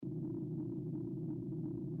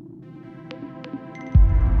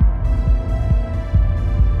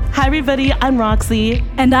Hi, everybody. I'm Roxy.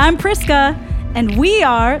 And I'm Priska. And we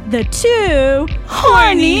are the Two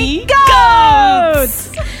Horny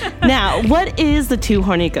Goats. Now, what is the Two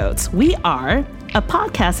Horny Goats? We are a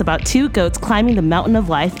podcast about two goats climbing the mountain of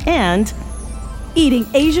life and eating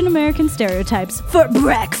Asian American stereotypes for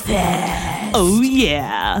breakfast. Oh,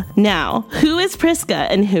 yeah. Now, who is Priska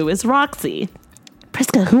and who is Roxy?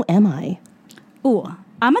 Priska, who am I? Ooh,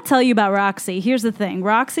 I'm going to tell you about Roxy. Here's the thing.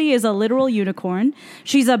 Roxy is a literal unicorn.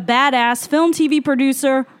 She's a badass film, TV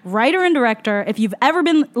producer, writer, and director. If you've ever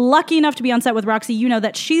been lucky enough to be on set with Roxy, you know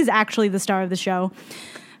that she's actually the star of the show.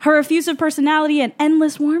 Her effusive personality and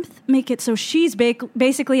endless warmth make it so she's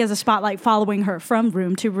basically has a spotlight following her from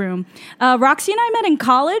room to room. Roxy and I met in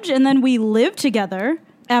college, and then we lived together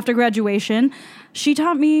after graduation. She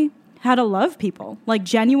taught me how to love people, like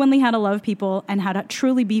genuinely how to love people and how to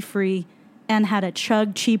truly be free and how to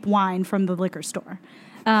chug cheap wine from the liquor store.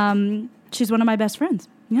 She's one of my best friends.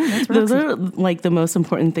 Yeah, that's Roxy. Those are like the most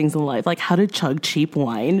important things in life, like how to chug cheap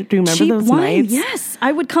wine. Do you remember cheap those wine, nights? Yes.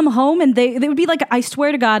 I would come home and they would be like, I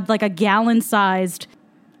swear to God, like a gallon-sized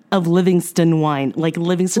of Livingston wine, like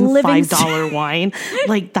Livingston $5 wine.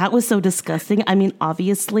 Like, that was so disgusting. I mean,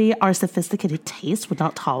 obviously, our sophisticated taste would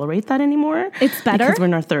not tolerate that anymore. It's better. Because we're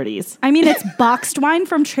in our 30s. I mean, it's boxed wine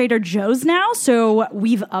from Trader Joe's now, so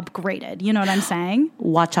we've upgraded. You know what I'm saying?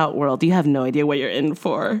 Watch out, world. You have no idea what you're in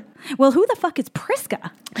for. Well, who the fuck is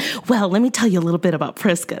Priska? Well, let me tell you a little bit about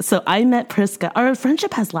Priska. So I met Priska. Our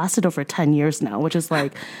friendship has lasted over 10 years now, which is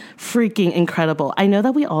like freaking incredible. I know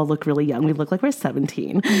that we all look really young. We look like we're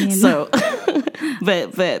 17. So,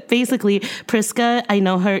 but basically, Priska, I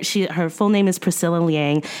know her. Her full name is Priscilla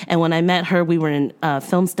Liang. And when I met her, we were in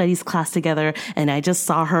film studies class together. And I just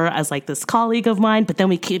saw her as like this colleague of mine. But then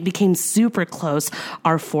we became super close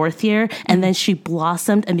our fourth year. And then she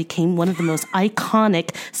blossomed and became one of the most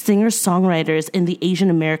iconic singer-songwriters in the Asian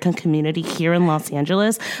American community here in Los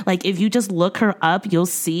Angeles. Like, if you just look her up, you'll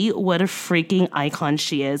see what a freaking icon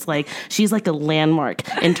she is. Like, she's like a landmark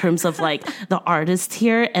in terms of like the artist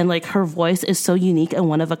here, and like her voice is so unique and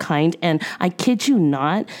one of a kind. And I kid you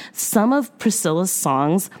not, some of Priscilla's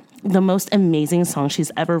songs, the most amazing songs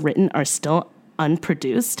she's ever written, are still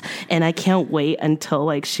unproduced, and I can't wait until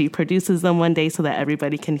like she produces them one day so that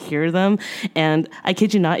everybody can hear them. And I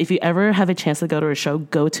kid you not, if you ever have a chance to go to her show,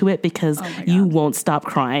 go to it, because you won't stop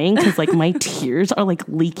crying, because like my tears are like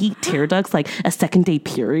leaky tear ducts, like a second day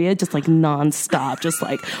period, just like nonstop, just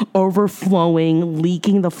like overflowing,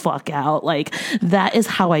 leaking the fuck out. Like, that is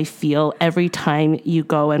how I feel every time you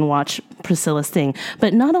go and watch Priscilla sing.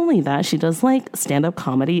 But not only that, she does like stand-up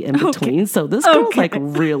comedy in between. So this girl's like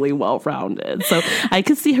really well-rounded. So I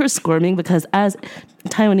could see her squirming, because as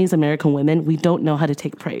Taiwanese American women, we don't know how to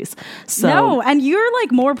take praise. So no, and you're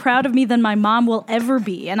like more proud of me than my mom will ever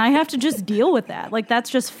be, and I have to just deal with that. Like, that's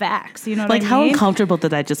just facts. You know what I mean? Like, how uncomfortable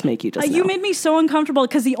did I just make you just now? You made me so uncomfortable,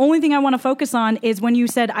 because the only thing I want to focus on is when you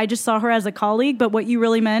said I just saw her as a colleague, but what you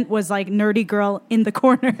really meant was like nerdy girl in the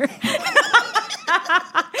corner.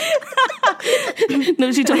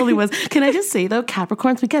 No, she totally was. Can I just say, though,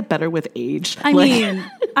 Capricorns, we get better with age.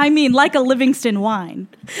 I mean, like a Livingston wine.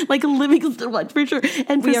 Like a Livingston wine, for sure.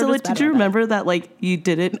 And Priscilla, did you remember that, like, you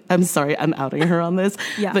didn't, I'm sorry, I'm outing her on this,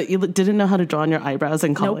 but you didn't know how to draw on your eyebrows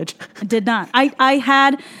in college? Nope, I did not.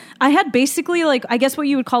 I had basically, like, I guess what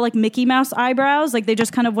you would call, like, Mickey Mouse eyebrows. Like, they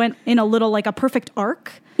just kind of went in a little, like, a perfect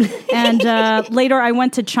arc. And later I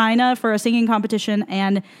went to China for a singing competition,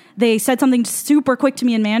 and they said something super quick to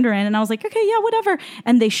me in Mandarin, and I was like, okay, yeah, whatever.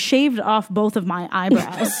 And they shaved off both of my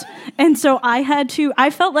eyebrows. And so I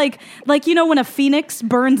felt like, you know, when a phoenix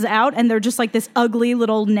burns out and they're just like this ugly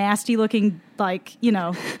little nasty looking, like, you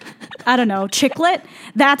know, I don't know, chicklet.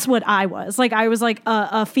 That's what I was. Like, I was like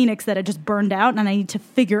a phoenix that had just burned out, and I need to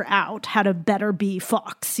figure out how to better be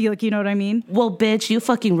Fox. You know what I mean? Well, bitch, you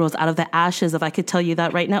fucking rose out of the ashes, if I could tell you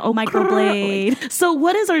that right now. Oh, microblade. So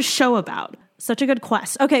what is our show about? Such a good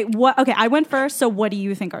quest. Okay, I went first, so what do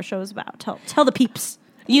you think our show is about? Tell the peeps.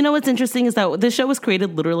 You know what's interesting is that the show was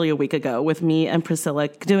created literally a week ago with me and Priscilla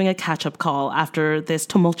doing a catch-up call after this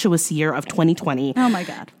tumultuous year of 2020. Oh my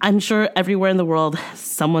God. I'm sure everywhere in the world,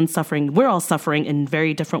 someone's suffering. We're all suffering in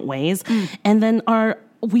very different ways. And then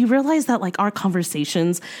we realized that like our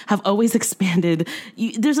conversations have always expanded.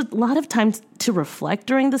 There's a lot of time to reflect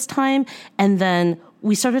during this time. And then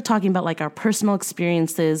we started talking about like our personal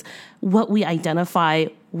experiences, what we identify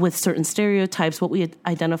with certain stereotypes, what we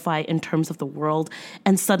identify in terms of the world.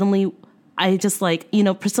 And suddenly I just like, you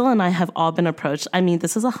know, Priscilla and I have all been approached. I mean,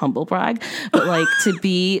 this is a humble brag, but like to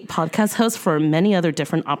be podcast hosts for many other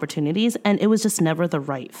different opportunities. And it was just never the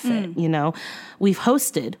right fit. You know, we've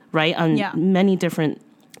hosted, right, on many different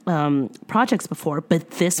projects before,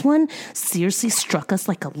 but this one seriously struck us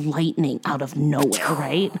like a lightning out of nowhere,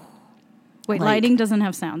 right? Wait, lighting doesn't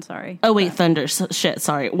have sound, sorry. Oh, wait, thunder. Shit,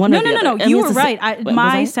 sorry. No, you were right.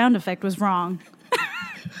 My sound effect was wrong.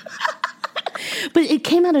 But it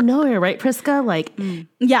came out of nowhere, right, Priska? Like,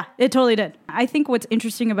 yeah, it totally did. I think what's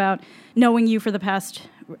interesting about knowing you for the past,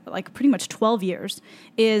 like, pretty much 12 years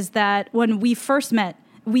is that when we first met,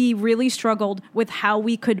 we really struggled with how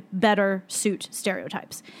we could better suit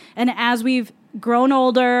stereotypes. And as we've grown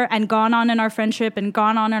older and gone on in our friendship and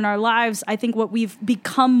gone on in our lives, I think what we've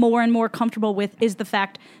become more and more comfortable with is the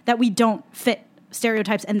fact that we don't fit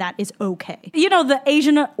stereotypes, and that is okay. You know, the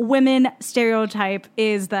Asian women stereotype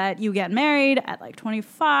is that you get married at like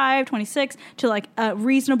 25, 26 to like a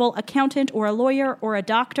reasonable accountant or a lawyer or a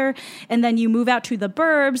doctor, and then you move out to the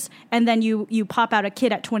burbs, and then you pop out a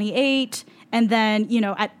kid at 28, and then, you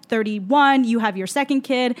know, at 31, you have your second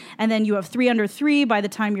kid, and then you have 3 under 3 by the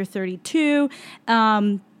time you're 32,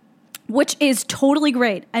 which is totally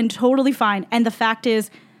great and totally fine. And the fact is,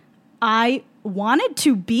 I wanted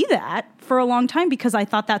to be that for a long time because I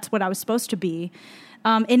thought that's what I was supposed to be.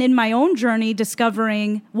 And in my own journey,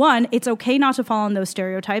 discovering, 1, it's okay not to fall in those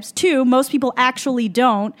stereotypes. 2, most people actually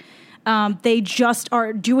don't. They just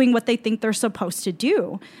are doing what they think they're supposed to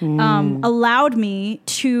do. Allowed me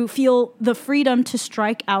to feel the freedom to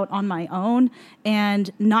strike out on my own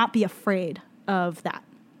and not be afraid of that.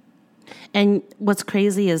 And what's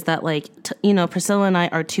crazy is that, like, Priscilla and I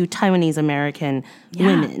are 2 Taiwanese American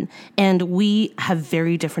women, and we have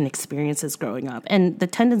very different experiences growing up. And the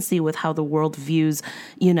tendency with how the world views,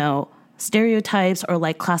 stereotypes or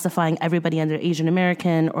like classifying everybody under Asian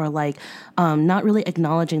American or like not really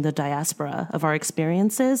acknowledging the diaspora of our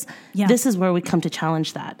experiences. Yeah. This is where we come to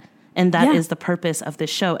challenge that. And that is the purpose of this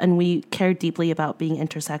show. And we care deeply about being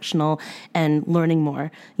intersectional and learning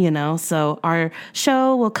more, So our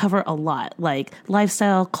show will cover a lot, like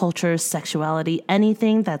lifestyle, culture, sexuality,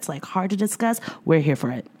 anything that's like hard to discuss. We're here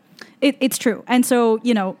for it. It's true. And so,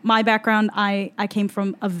 my background, I came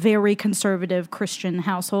from a very conservative Christian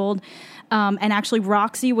household. And actually,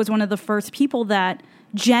 Roxy was one of the first people that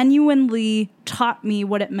genuinely taught me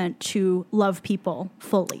what it meant to love people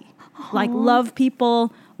fully. Like, love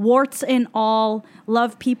people, warts and all,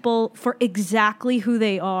 love people for exactly who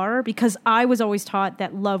they are, because I was always taught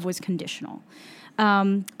that love was conditional.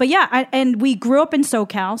 But yeah, and we grew up in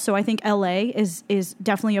SoCal, so I think LA is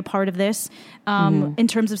definitely a part of this. In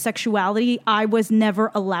terms of sexuality, I was never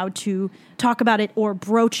allowed to talk about it or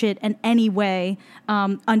broach it in any way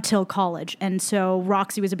until college. And so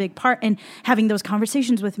Roxy was a big part in having those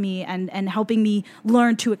conversations with me and helping me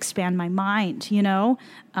learn to expand my mind,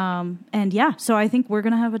 And yeah, so I think we're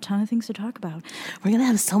going to have a ton of things to talk about. We're going to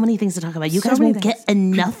have so many things to talk about. You guys won't get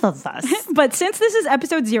enough of us. But since this is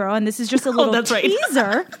episode 0 and this is just a little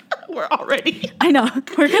teaser. We're already. I know.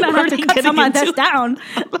 We're going to have to cut some of this down.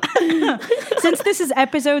 Since this is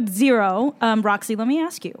episode 0, Roxy, let me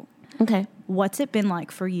ask you. Okay. What's it been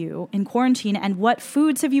like for you in quarantine, and what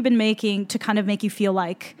foods have you been making to kind of make you feel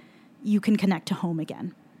like you can connect to home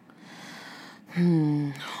again?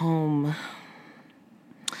 Home.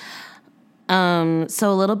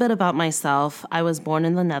 So a little bit about myself. I was born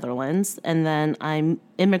in the Netherlands, and then I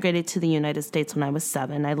immigrated to the United States when I was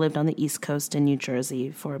 7. I lived on the East Coast in New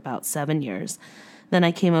Jersey for about 7 years. Then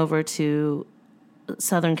I came over to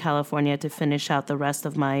Southern California to finish out the rest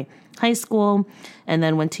of my high school, and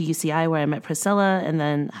then went to UCI where I met Priscilla, and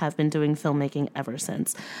then have been doing filmmaking ever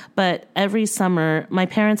since. But every summer, my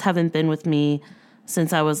parents haven't been with me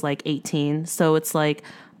since I was like 18. So it's like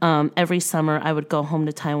every summer I would go home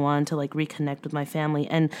to Taiwan to like reconnect with my family.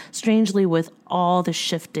 And strangely, with all the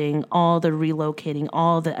shifting, all the relocating,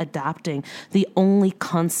 all the adapting, the only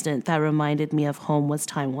constant that reminded me of home was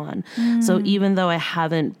Taiwan. So even though I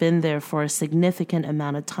haven't been there for a significant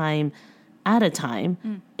amount of time at a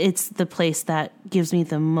time, it's the place that gives me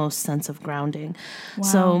the most sense of grounding. Wow.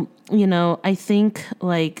 So, I think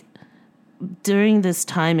like during this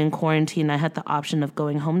time in quarantine, I had the option of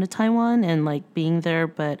going home to Taiwan and like being there,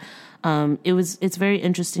 but it's very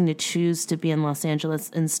interesting to choose to be in Los Angeles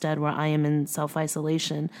instead, where I am in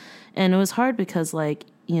self-isolation. And it was hard because like,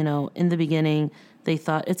 in the beginning, they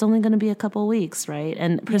thought it's only going to be a couple weeks, right?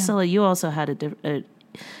 And Priscilla, you also had a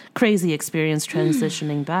crazy experience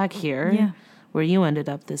transitioning back here, where you ended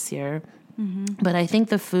up this year. But I think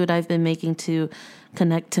the food I've been making to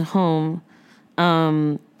connect to home,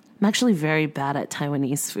 I'm actually very bad at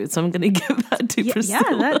Taiwanese food, so I'm going to give that to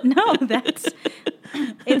Priscilla.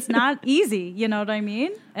 It's not easy, you know what I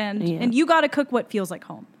mean? And you got to cook what feels like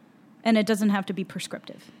home, and it doesn't have to be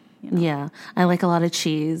prescriptive. You know? Yeah, I like a lot of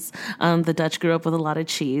cheese. The Dutch grew up with a lot of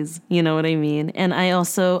cheese. You know what I mean? And I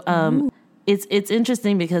also, it's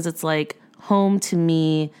interesting because it's like home to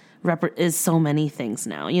me is so many things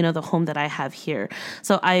now. You know, the home that I have here.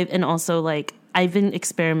 So I've been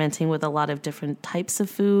experimenting with a lot of different types of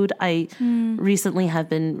food. I recently have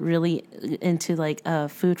been really into like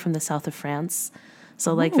food from the south of France.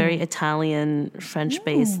 So like very Italian, French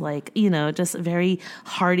based, like, you know, just very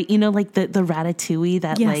hearty, you know, like the ratatouille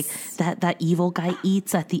that like that evil guy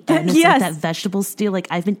eats at the end. It's like that vegetable stew. Like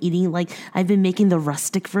I've been making the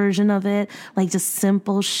rustic version of it, like just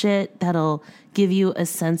simple shit that'll give you a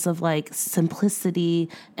sense of like simplicity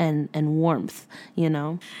and warmth, you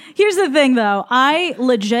know? Here's the thing though. I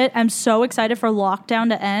legit am so excited for lockdown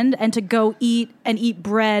to end and to go eat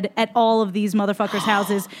bread at all of these motherfuckers'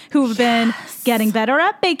 houses who have been getting better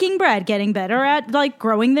at baking bread, getting better at like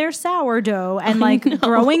growing their sourdough and like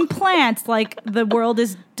growing plants. Like the world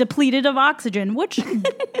is depleted of oxygen, which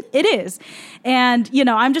it is. And, you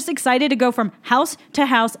know, I'm just excited to go from house to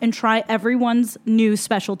house and try everyone's new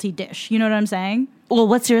specialty dish. You know what I'm saying? Well,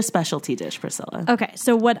 what's your specialty dish, Priscilla? Okay,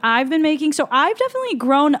 so what I've been making, so I've definitely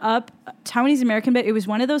grown up Taiwanese American, but it was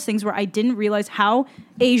one of those things where I didn't realize how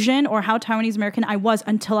Asian or how Taiwanese American I was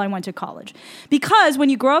until I went to college. Because when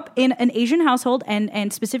you grow up in an Asian household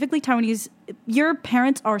and specifically Taiwanese, your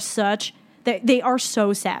parents are such... They are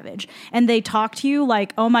so savage. And they talk to you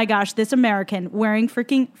like, oh my gosh, this American wearing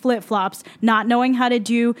freaking flip-flops, not knowing how to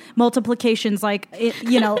do multiplications like,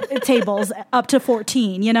 you know, tables up to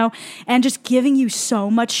 14, you know, and just giving you so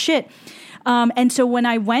much shit. And so when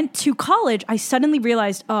I went to college, I suddenly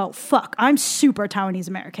realized, oh, fuck, I'm super Taiwanese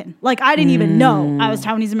American. Like, I didn't even know I was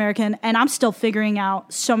Taiwanese American, and I'm still figuring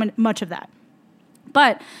out much of that.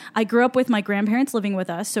 But I grew up with my grandparents living with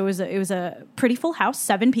us, so it was a pretty full house,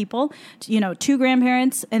 7 people, you know, 2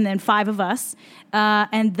 grandparents and then 5 of us.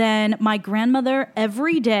 And then my grandmother,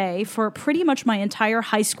 every day for pretty much my entire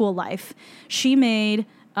high school life, she made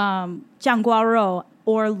jiang gua rou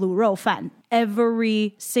or lu rou fan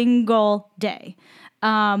every single day.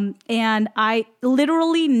 And I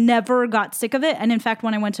literally never got sick of it. And in fact,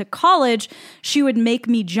 when I went to college, she would make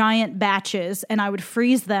me giant batches and I would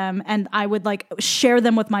freeze them and I would like share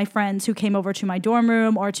them with my friends who came over to my dorm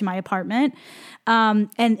room or to my apartment. And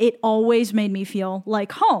it always made me feel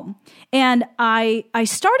like home. And I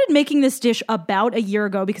started making this dish about a year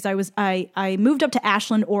ago because I moved up to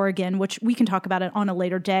Ashland, Oregon, which we can talk about it on a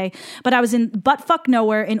later day, but I was in buttfuck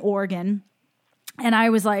nowhere in Oregon. And I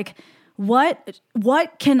was like,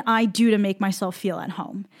 what can I do to make myself feel at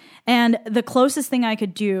home? And the closest thing I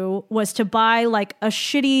could do was to buy like a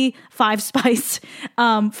shitty 5-spice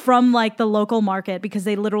from like the local market because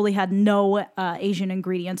they literally had no Asian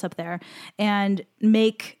ingredients up there, and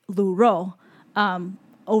make lu rou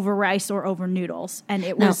over rice or over noodles. And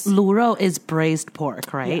it was... Now, lu rou is braised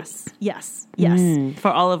pork, right? Yes. For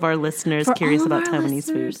all of our listeners curious about Taiwanese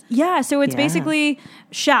food. Yeah, so it's basically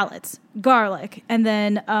shallots, garlic, and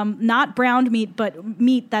then not browned meat, but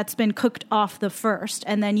meat that's been cooked off the first.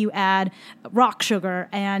 And then you add rock sugar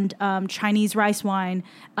and Chinese rice wine.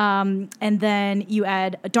 And then you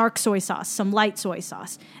add a dark soy sauce, some light soy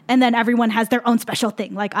sauce. And then everyone has their own special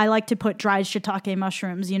thing. Like I like to put dried shiitake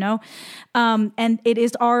mushrooms, you know? And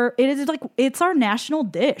it's our national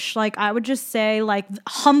dish. Like I would just say like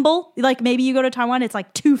humble, like maybe you go to Taiwan, it's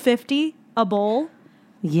like $2.50 a bowl.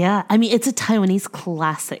 Yeah, I mean, it's a Taiwanese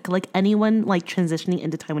classic. Like anyone like transitioning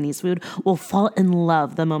into Taiwanese food will fall in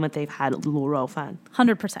love the moment they've had lu rou fan.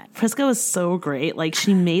 100%. Prisca was so great. Like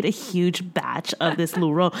she made a huge batch of this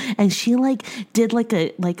lu rou, and she like did like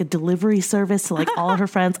a delivery service to like all her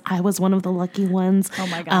friends. I was one of the lucky ones. Oh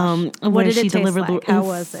my gosh! What did it she taste delivered? like? How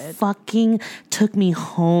was it? Fucking took me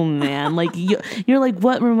home, man. Like you're like,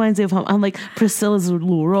 what reminds you of home? I'm like Priscilla's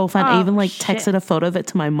lu rou fan. I even like texted a photo of it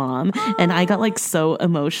to my mom, and I got like so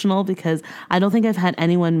emotional because I don't think I've had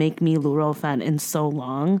anyone make me lu rou fan in so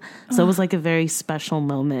long. So it was like a very special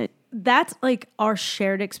moment. That's like our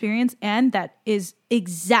shared experience, and that is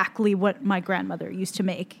exactly what my grandmother used to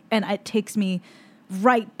make. And it takes me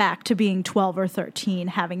right back to being 12 or 13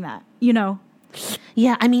 having that, you know?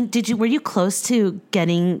 Yeah, I mean, were you close to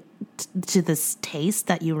getting to this taste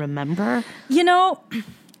that you remember? You know,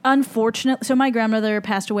 unfortunately, so my grandmother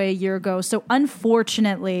passed away a year ago. So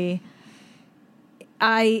unfortunately,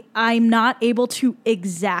 I'm not able to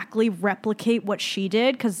exactly replicate what she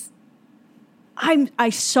did because I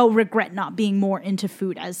so regret not being more into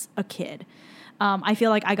food as a kid. I feel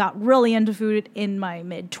like I got really into food in my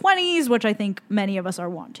mid-20s, which I think many of us are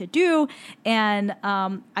wont to do. And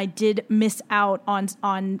I did miss out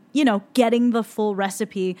on you know, getting the full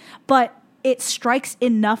recipe. But it strikes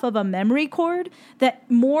enough of a memory chord that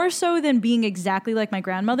more so than being exactly like my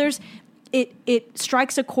grandmother's, it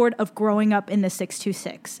strikes a chord of growing up in the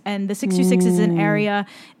 626. And the 626 is an area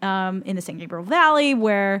in the San Gabriel Valley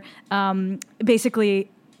where basically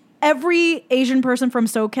every Asian person from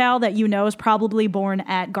SoCal that you know is probably born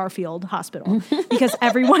at Garfield Hospital because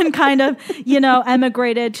everyone kind of,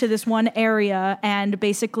 emigrated to this one area. And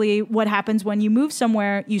basically what happens when you move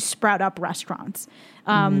somewhere, you sprout up restaurants.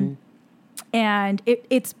 And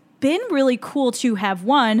it's been really cool to have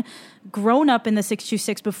grown up in the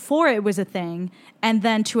 626 before it was a thing, and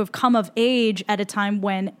then to have come of age at a time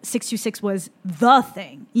when 626 was the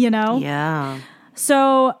thing, Yeah.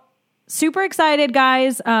 So super excited,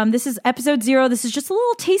 guys. This is episode 0. This is just a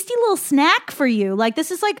little tasty little snack for you. Like,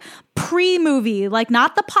 this is like pre-movie, like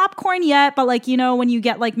not the popcorn yet, but like, when you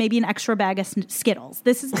get like maybe an extra bag of Skittles.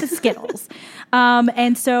 This is the Skittles.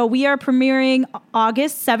 And so we are premiering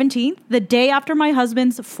August 17th, the day after my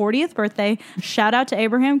husband's 40th birthday. Shout out to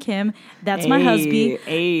Abraham Kim. That's my husband.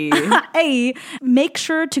 Hey. Make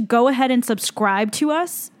sure to go ahead and subscribe to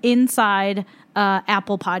us inside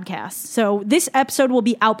Apple Podcasts. So this episode will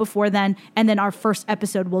be out before then, and then our first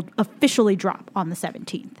episode will officially drop on the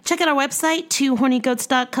 17th. Check out our website,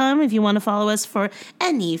 twohornygoats.com, if you want to follow us for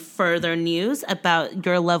any further news about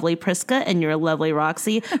your lovely Priska and your lovely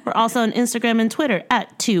Roxy. We're also on Instagram and Twitter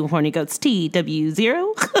at twohornygoats,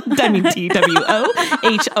 TW0, I mean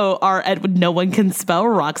TWOHOR. No one can spell.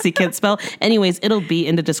 Roxy can't spell. Anyways, it'll be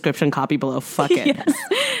in the description copy below. Fuck it. Yes.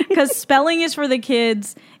 Because spelling is for the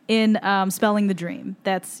kids in Spelling the Dream.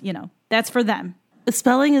 That's for them.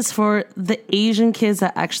 Spelling is for the Asian kids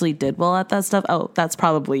that actually did well at that stuff. Oh, that's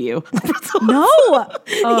probably you. No.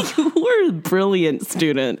 You were a brilliant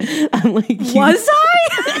student. Was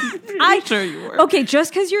I? I'm sure you were. Okay,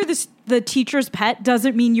 just because you're the teacher's pet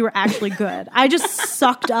doesn't mean you were actually good. I just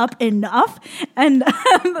sucked up enough. And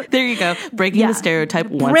there you go. Breaking the stereotype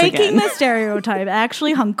once again. Breaking the stereotype.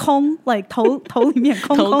 Actually, Hong Kong, like,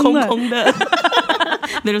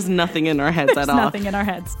 There's nothing in our heads at all. Nothing in our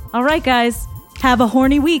heads. All right, guys. Have a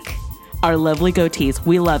horny week. Our lovely goatees.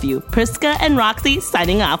 We love you. Priska and Roxy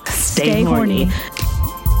signing off. Stay horny.